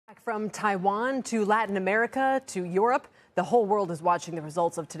From Taiwan to Latin America to Europe, the whole world is watching the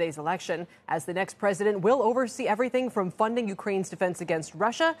results of today's election, as the next president will oversee everything from funding Ukraine's defense against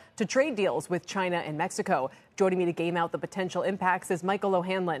Russia to trade deals with China and Mexico. Joining me to game out the potential impacts is Michael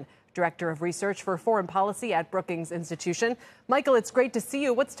O'Hanlon, Director of Research for Foreign Policy at Brookings Institutions. Michael, it's great to see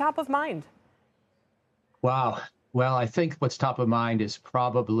you. What's top of mind? Wow. Well, I think what's top of mind is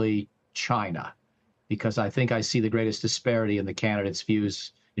probably China, because I think I see the greatest disparity in the candidates'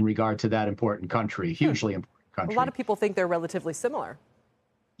 views in regard to that important country, hugely important country. A lot of people think they're relatively similar.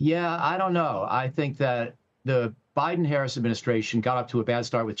 Yeah, I don't know. I think that the Biden-Harris administration got up to a bad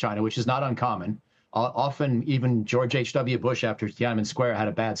start with China, which is not uncommon. Often even George H.W. Bush after Tiananmen Square had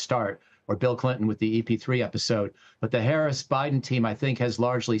a bad start, or Bill Clinton with the EP3 episode. But the Harris-Biden team, I think, has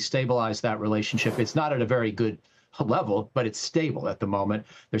largely stabilized that relationship. It's not at a very good level, but it's stable at the moment.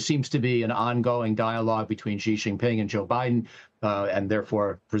 There seems to be an ongoing dialogue between Xi Jinping and Joe Biden, and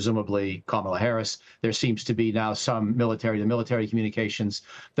therefore, presumably, Kamala Harris. There seems to be now some military-to-military communications.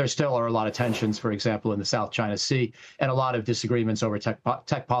 There still are a lot of tensions, for example, in the South China Sea, and a lot of disagreements over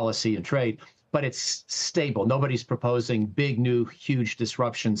tech policy and trade. But it's stable. Nobody's proposing big, new, huge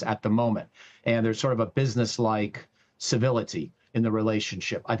disruptions at the moment. And there's sort of a business-like civility in the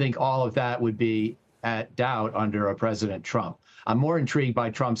relationship. I think all of that would be at doubt under a President Trump. I'm more intrigued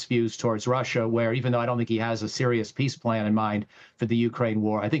by Trump's views towards Russia, where even though I don't think he has a serious peace plan in mind for the Ukraine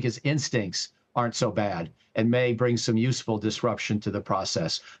war, I think his instincts aren't so bad and may bring some useful disruption to the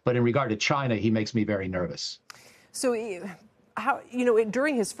process. But in regard to China, he makes me very nervous. So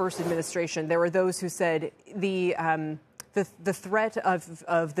during his first administration, there were those who said the threat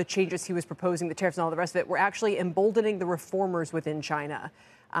of the changes he was proposing, the tariffs and all the rest of it, were actually emboldening the reformers within China.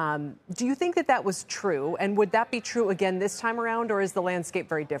 Do you think that that was true? And would that be true again this time around, or is the landscape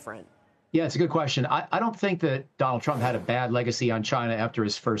very different? Yeah, it's a good question. I don't think that Donald Trump had a bad legacy on China after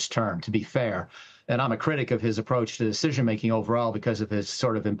his first term, to be fair. And I'm a critic of his approach to decision-making overall because of his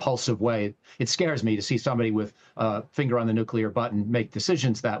sort of impulsive way. It scares me to see somebody with a finger on the nuclear button make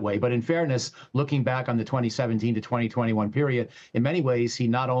decisions that way. But in fairness, looking back on the 2017 to 2021 period, in many ways, he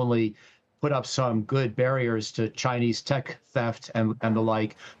not only put up some good barriers to Chinese tech theft and the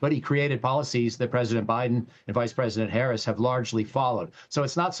like, but he created policies that President Biden and Vice President Harris have largely followed. So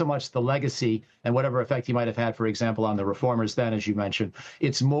it's not so much the legacy and whatever effect he might have had, for example, on the reformers then, as you mentioned.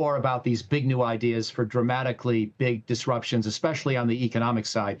 It's more about these big new ideas for dramatically big disruptions, especially on the economic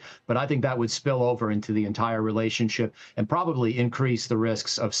side. But I think that would spill over into the entire relationship and probably increase the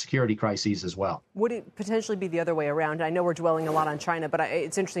risks of security crises as well. Would it potentially be the other way around? I know we're dwelling a lot on China, but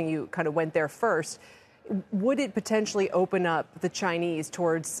it's interesting you kind of went there first. Would it potentially open up the Chinese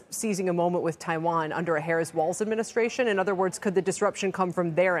towards seizing a moment with Taiwan under a Harris-Walz administration? In other words, could the disruption come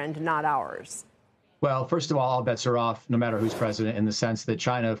from their end, not ours? Well, first of all bets are off, no matter who's president, in the sense that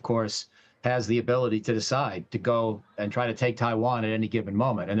China, of course, has the ability to decide to go and try to take Taiwan at any given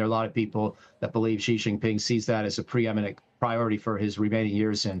moment. And there are a lot of people that believe Xi Jinping sees that as a preeminent priority for his remaining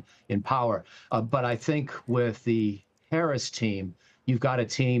years in power. But I think with the Harris team, you've got a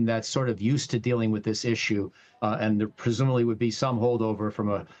team that's sort of used to dealing with this issue, and there presumably would be some holdover from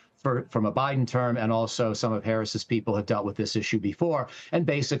a Biden term, and also some of Harris's people have dealt with this issue before. And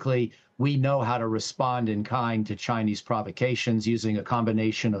basically, we know how to respond in kind to Chinese provocations using a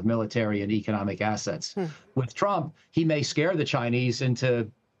combination of military and economic assets. With Trump, he may scare the Chinese into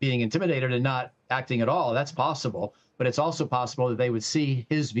being intimidated and not acting at all. That's possible. But it's also possible that they would see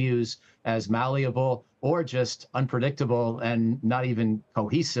his views as malleable or just unpredictable and not even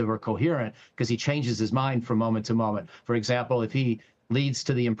cohesive or coherent, because he changes his mind from moment to moment. For example, if he leads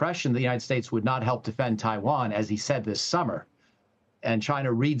to the impression the United States would not help defend Taiwan, as he said this summer, and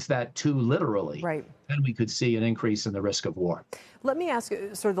China reads that too literally, right, then we could see an increase in the risk of war. Let me ask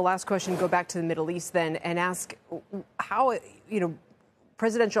sort of the last question, go back to the Middle East then, and ask how,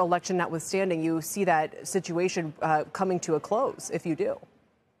 presidential election notwithstanding, you see that situation coming to a close, if you do.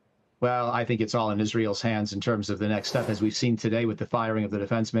 Well, I think it's all in Israel's hands in terms of the next step, as we've seen today with the firing of the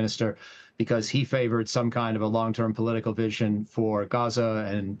defense minister, because he favored some kind of a long-term political vision for Gaza,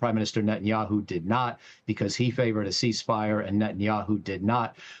 and Prime Minister Netanyahu did not, because he favored a ceasefire and Netanyahu did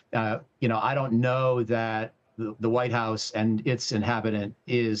not. I don't know that the White House and its inhabitant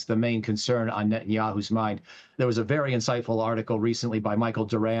is the main concern on Netanyahu's mind. There was a very insightful article recently by Michael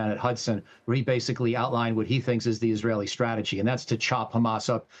Duran at Hudson, where he basically outlined what he thinks is the Israeli strategy, and that's to chop Hamas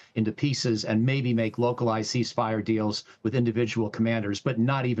up into pieces and maybe make localized ceasefire deals with individual commanders, but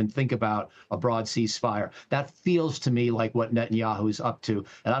not even think about a broad ceasefire. That feels to me like what Netanyahu's up to,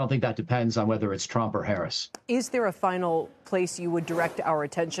 and I don't think that depends on whether it's Trump or Harris. Is there a final place you would direct our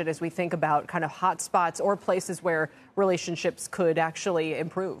attention as we think about kind of hot spots or places is where relationships could actually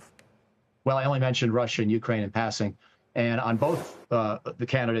improve? Well, I only mentioned Russia and Ukraine in passing. And on both the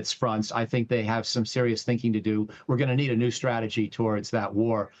candidates' fronts, I think they have some serious thinking to do. We're going to need a new strategy towards that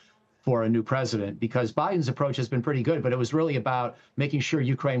war for a new president, because Biden's approach has been pretty good, but it was really about making sure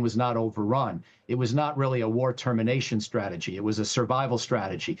Ukraine was not overrun. It was not really a war termination strategy. It was a survival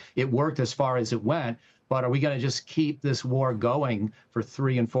strategy. It worked as far as it went. But are we going to just keep this war going for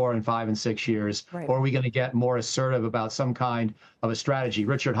 3 and 4 and 5 and 6 years? Right. Or are we going to get more assertive about some kind of a strategy?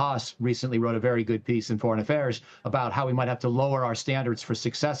 Richard Haass recently wrote a very good piece in Foreign Affairs about how we might have to lower our standards for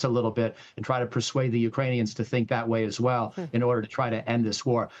success a little bit and try to persuade the Ukrainians to think that way as well in order to try to end this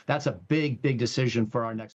war. That's a big, big decision for our next.